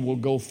this money will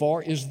go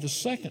for is the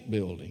second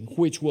building,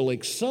 which will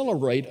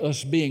accelerate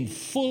us being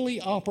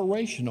fully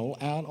operational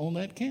out on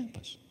that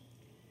campus.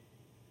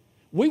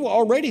 We were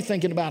already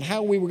thinking about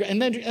how we were,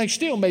 and then there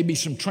still may be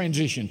some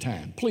transition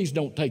time. Please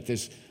don't take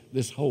this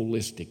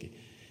holistic.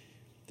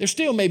 There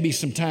still may be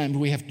some time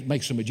we have to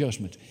make some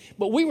adjustments.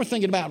 But we were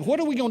thinking about what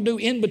are we going to do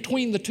in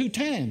between the two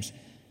times?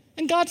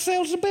 And God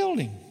sells the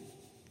building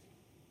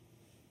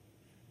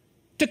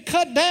to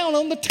cut down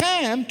on the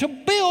time to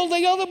build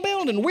the other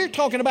building. We're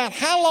talking about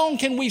how long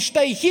can we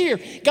stay here.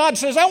 God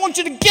says, I want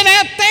you to get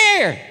out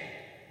there.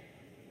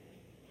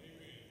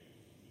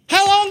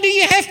 How long do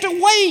you have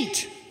to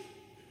wait?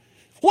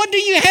 What do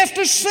you have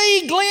to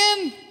see,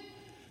 Glenn?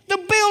 The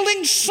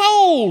building's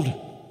sold.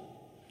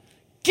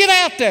 Get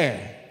out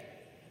there.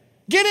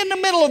 Get in the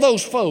middle of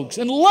those folks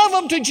and love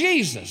them to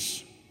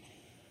Jesus.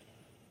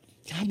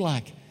 I'm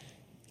like,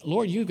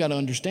 Lord, you've got to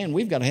understand,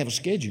 we've got to have a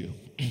schedule.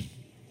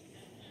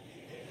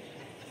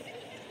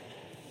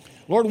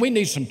 Lord, we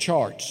need some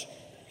charts.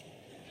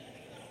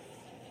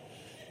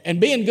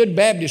 And being good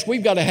Baptists,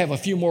 we've got to have a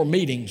few more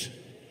meetings.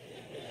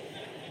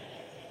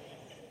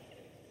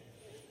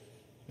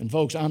 And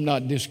folks, I'm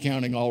not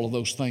discounting all of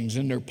those things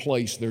in their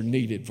place. They're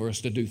needed for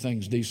us to do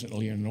things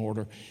decently and in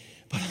order.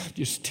 But I'm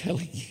just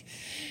telling you,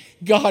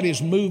 God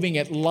is moving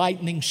at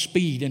lightning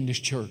speed in this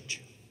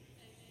church.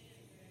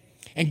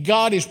 And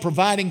God is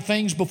providing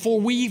things before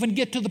we even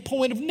get to the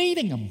point of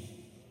needing them.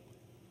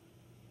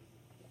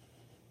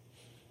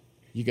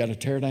 You got to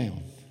tear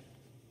down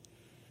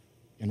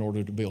in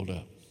order to build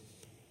up.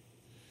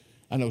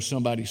 I know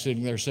somebody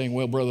sitting there saying,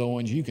 well, Brother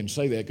Owens, you can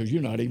say that because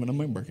you're not even a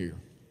member here.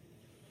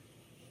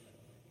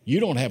 You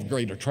don't have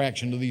great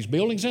attraction to these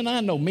buildings, and I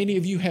know many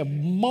of you have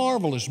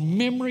marvelous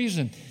memories,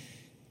 and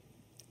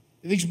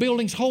these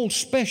buildings hold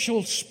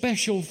special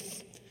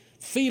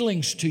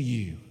feelings to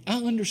you. I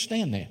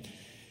understand that.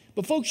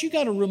 But folks, you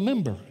got to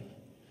remember,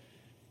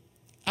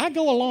 I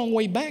go a long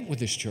way back with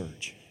this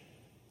church.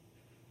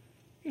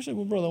 You say,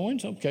 well, Brother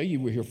Owens, okay, you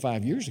were here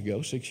 5 years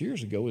ago, 6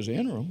 years ago as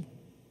interim.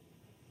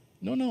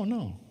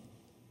 No.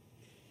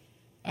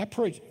 I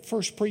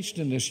first preached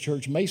in this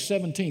church May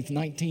 17th,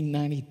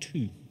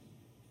 1992.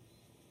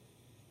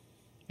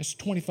 That's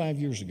 25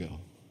 years ago.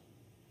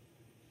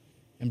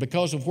 And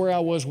because of where I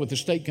was with the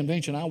state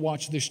convention, I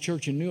watched this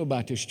church and knew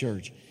about this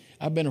church.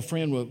 I've been a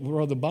friend with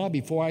Brother Bob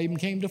before I even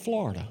came to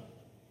Florida.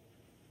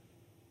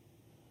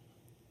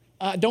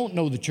 I don't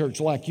know the church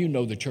like you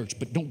know the church,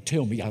 but don't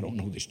tell me I don't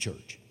know this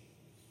church.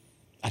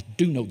 I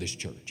do know this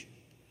church.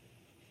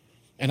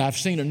 And I've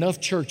seen enough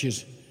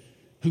churches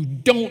who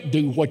don't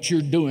do what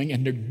you're doing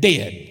and they're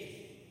dead.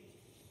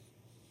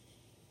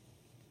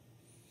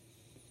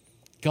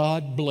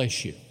 God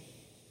bless you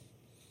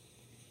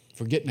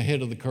for getting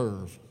ahead of the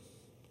curve.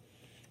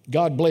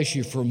 God bless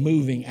you for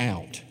moving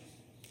out.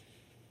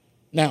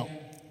 Now,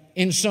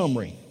 in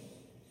summary,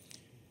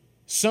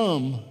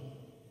 some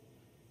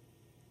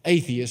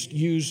atheists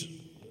use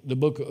the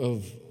book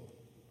of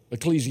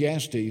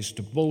Ecclesiastes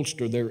to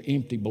bolster their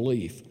empty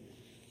belief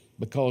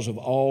because of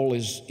all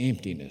is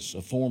emptiness,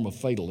 a form of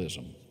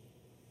fatalism.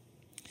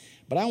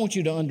 But I want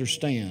you to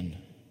understand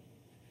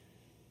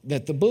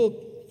that the book,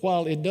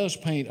 while it does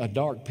paint a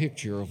dark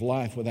picture of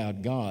life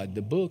without God,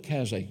 the book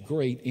has a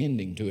great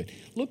ending to it.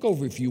 Look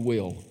over, if you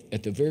will,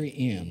 at the very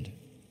end.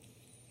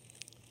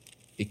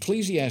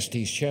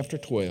 Ecclesiastes chapter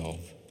 12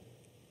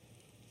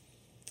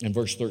 and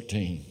verse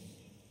 13.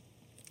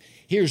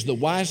 Here's the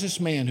wisest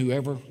man who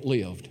ever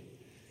lived.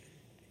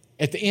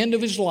 At the end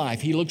of his life,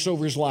 he looks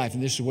over his life,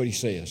 and this is what he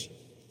says.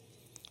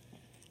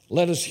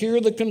 Let us hear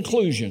the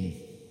conclusion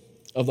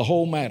of the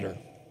whole matter.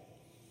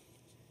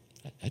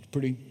 That's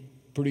pretty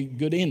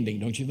good ending,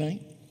 don't you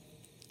think?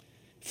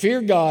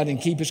 Fear God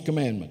and keep his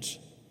commandments,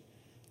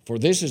 for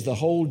this is the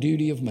whole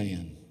duty of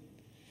man.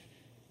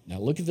 Now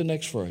look at the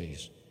next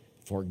phrase.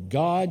 For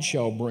God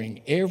shall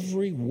bring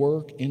every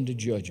work into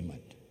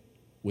judgment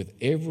with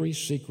every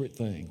secret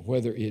thing,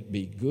 whether it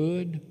be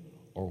good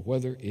or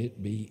whether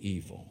it be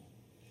evil.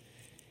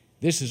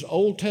 This is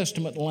Old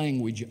Testament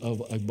language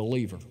of a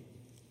believer,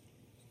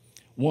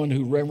 one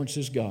who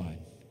reverences God.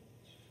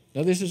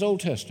 Now this is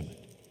Old Testament,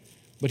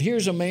 but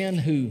here's a man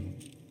who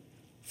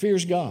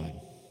fears God,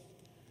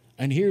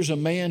 and here's a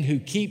man who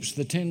keeps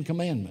the 10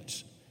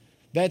 Commandments.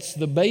 That's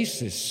the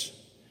basis.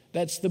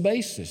 That's the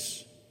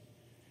basis.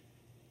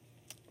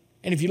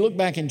 And if you look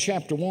back in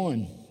chapter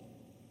 1,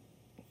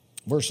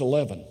 verse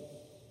 11,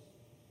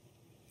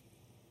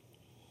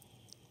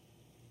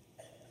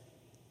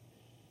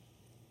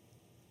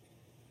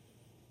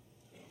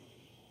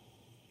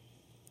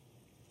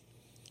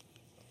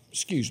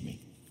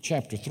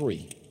 chapter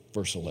 3,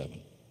 verse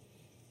 11.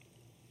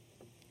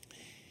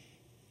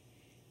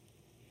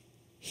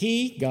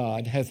 He,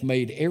 God, hath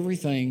made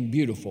everything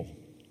beautiful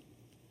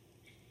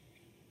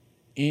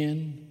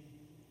in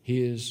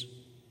his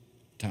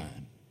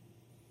time.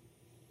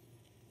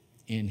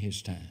 In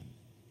his time.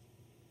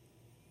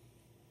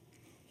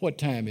 What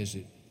time is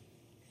it?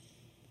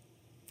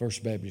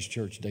 First Baptist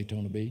Church,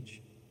 Daytona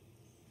Beach?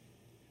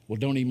 Well,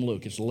 don't even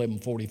look. It's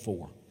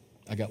 11:44.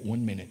 I got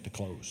 1 minute to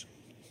close.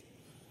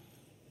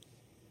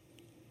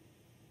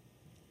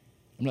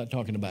 I'm not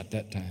talking about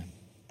that time.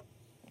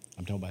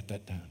 I'm talking about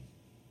that time.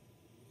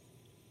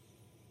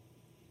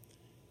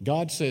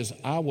 God says,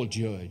 I will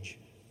judge.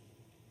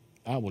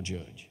 I will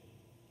judge.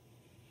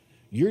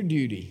 Your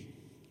duty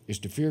is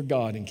to fear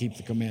God and keep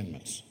the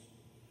commandments.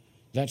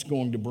 That's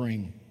going to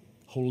bring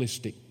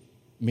holistic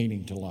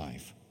meaning to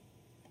life.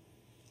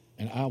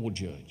 And I will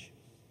judge.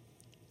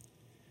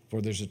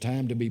 For there's a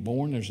time to be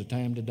born, there's a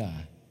time to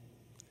die.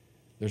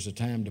 There's a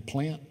time to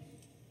plant,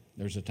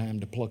 there's a time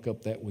to pluck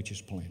up that which is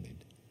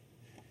planted.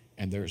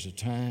 And there's a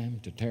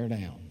time to tear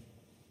down,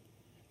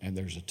 and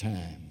there's a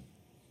time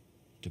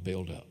to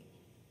build up.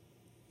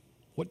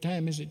 What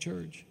time is it,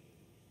 church?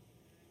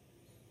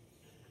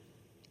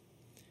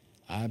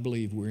 I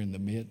believe we're in the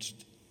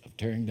midst of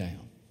tearing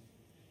down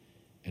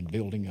and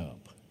building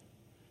up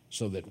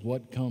so that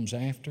what comes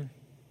after,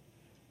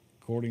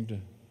 according to,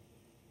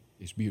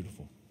 is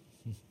beautiful.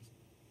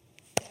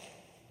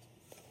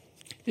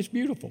 It's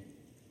beautiful.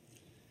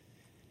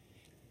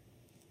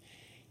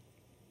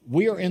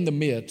 We are in the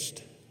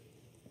midst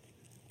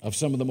of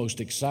some of the most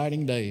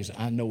exciting days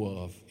I know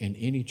of in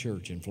any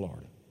church in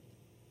Florida.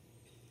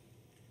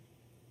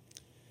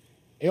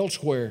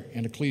 Elsewhere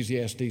in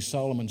Ecclesiastes,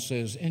 Solomon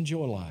says,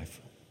 enjoy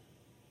life.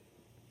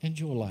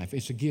 Enjoy life.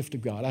 It's a gift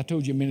of God. I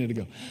told you a minute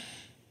ago,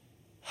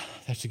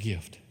 that's a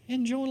gift.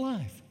 Enjoy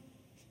life.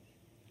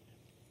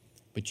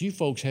 But you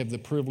folks have the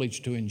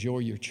privilege to enjoy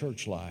your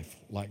church life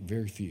like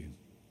very few.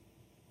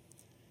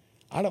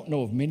 I don't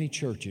know of many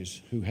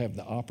churches who have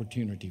the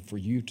opportunity for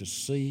you to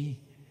see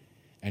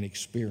and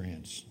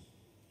experience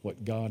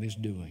what God is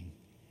doing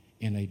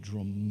in a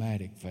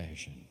dramatic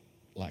fashion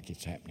like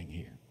it's happening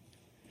here.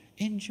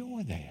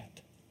 Enjoy that.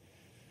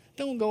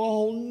 Don't go,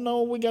 oh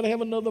no, we got to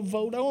have another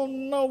vote. Oh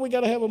no, we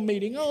got to have a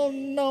meeting. Oh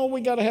no,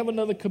 we got to have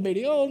another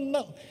committee. Oh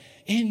no.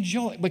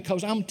 Enjoy it,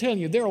 because I'm telling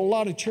you, there are a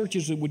lot of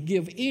churches that would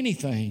give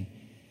anything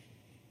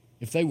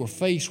if they were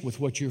faced with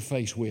what you're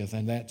faced with,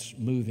 and that's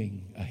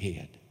moving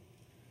ahead.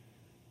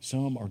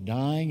 Some are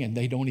dying and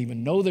they don't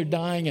even know they're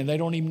dying, and they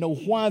don't even know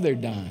why they're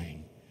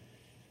dying.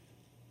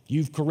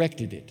 You've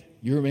corrected it.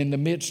 You're in the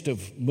midst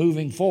of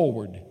moving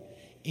forward.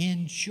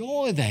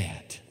 Enjoy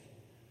that.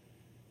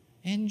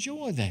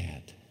 Enjoy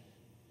that.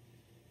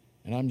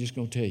 And I'm just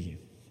going to tell you,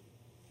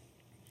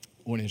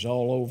 when it's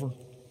all over,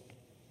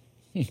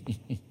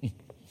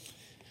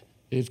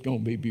 it's going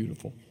to be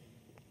beautiful.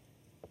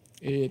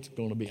 It's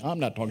going to be, I'm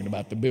not talking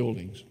about the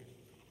buildings.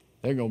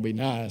 They're going to be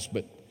nice,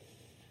 but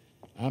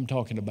I'm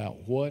talking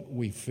about what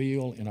we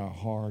feel in our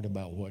heart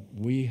about what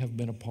we have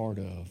been a part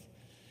of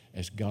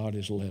as God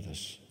has led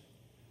us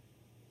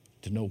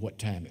to know what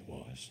time it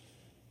was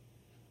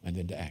and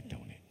then to act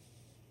on it.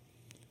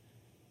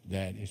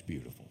 That is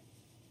beautiful.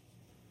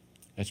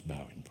 Let's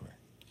bow in prayer.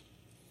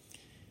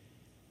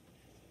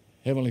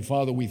 Heavenly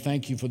Father, we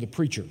thank you for the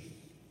preacher.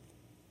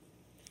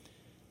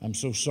 I'm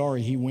so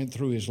sorry he went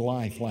through his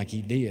life like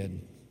he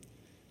did,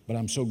 but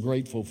I'm so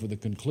grateful for the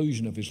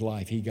conclusion of his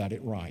life. He got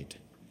it right.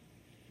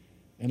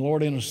 And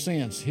Lord, in a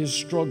sense, his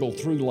struggle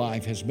through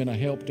life has been a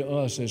help to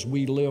us as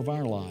we live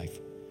our life,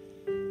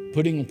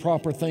 putting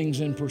proper things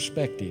in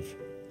perspective.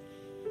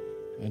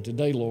 And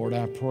today, Lord,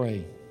 I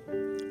pray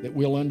that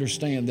we'll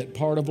understand that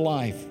part of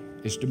life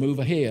is to move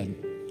ahead.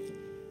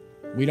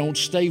 We don't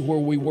stay where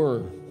we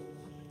were.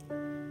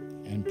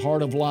 And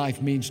part of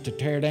life means to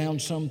tear down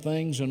some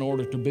things in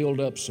order to build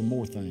up some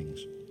more things.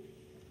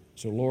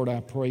 So, Lord,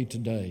 I pray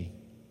today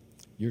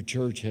your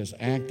church has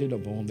acted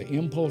upon the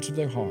impulse of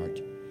their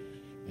heart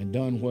and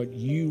done what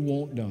you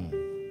want done.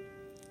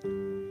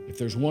 If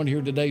there's one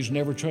here today who's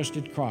never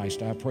trusted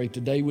Christ, I pray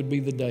today would be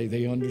the day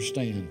they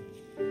understand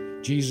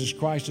Jesus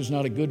Christ is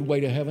not a good way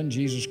to heaven.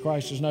 Jesus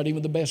Christ is not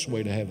even the best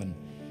way to heaven.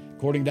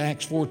 According to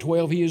Acts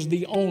 4:12, he is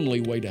the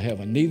only way to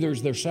heaven. Neither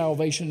is there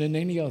salvation in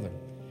any other.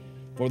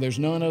 For there's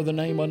none other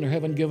name under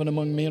heaven given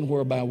among men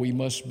whereby we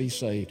must be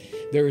saved.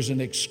 There is an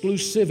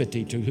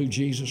exclusivity to who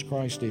Jesus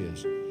Christ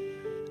is.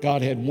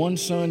 God had one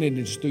Son, and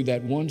it's through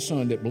that one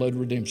Son that blood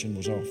redemption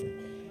was offered.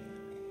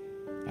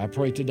 I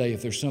pray today,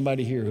 if there's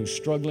somebody here who's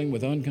struggling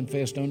with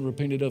unconfessed,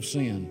 unrepented of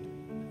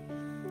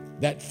sin,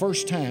 that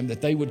first time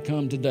that they would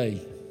come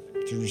today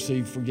to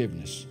receive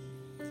forgiveness.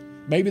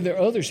 Maybe there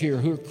are others here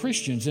who are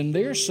Christians and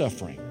they're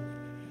suffering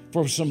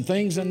for some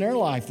things in their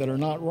life that are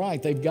not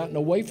right. They've gotten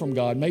away from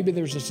God. Maybe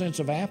there's a sense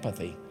of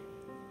apathy.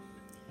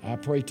 I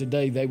pray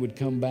today they would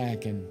come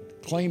back and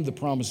claim the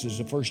promises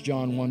of 1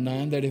 John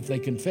 1:9, that if they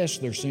confess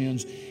their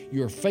sins,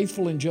 you are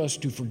faithful and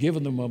just to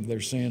forgive them of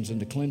their sins and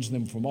to cleanse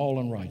them from all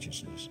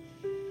unrighteousness.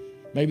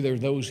 Maybe there are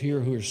those here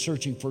who are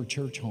searching for a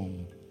church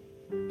home.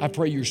 I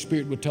pray your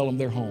Spirit would tell them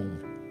they're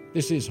home.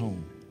 This is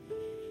home.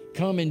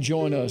 Come and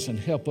join us and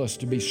help us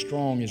to be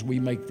strong as we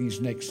make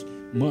these next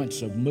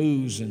months of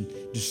moves and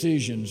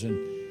decisions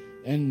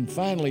and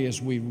finally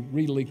as we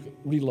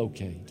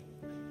relocate.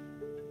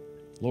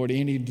 Lord,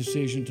 any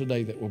decision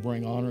today that will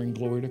bring honor and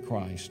glory to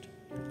Christ,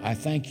 I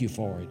thank you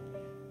for it,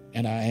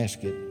 and I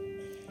ask it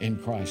in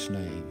Christ's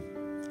name.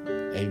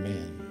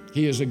 Amen.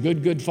 He is a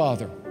good, good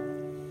Father.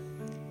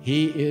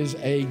 He is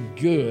a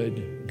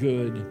good,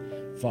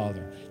 good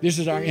Father. This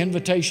is our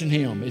invitation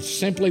hymn. It's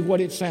simply what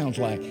it sounds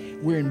like.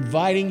 We're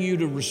inviting you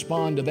to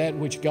respond to that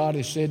which God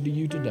has said to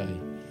you today.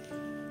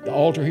 The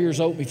altar here is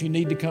open if you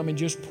need to come and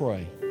just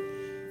pray.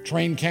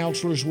 Trained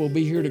counselors will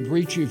be here to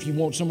greet you if you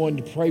want someone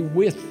to pray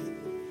with,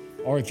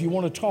 or if you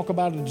want to talk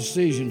about a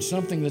decision,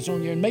 something that's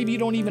on you, and maybe you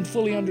don't even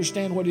fully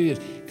understand what it is.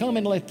 Come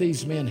and let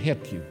these men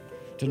help you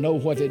to know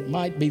what it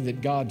might be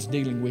that God's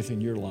dealing with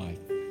in your life.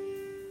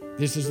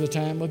 This is the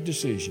time of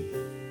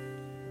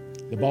decision.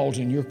 The ball's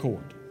in your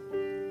court.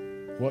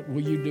 What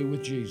will you do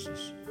with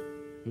Jesus,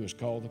 who is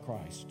called the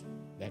Christ?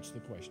 That's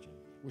the question.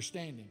 We're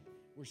standing.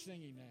 We're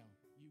singing now.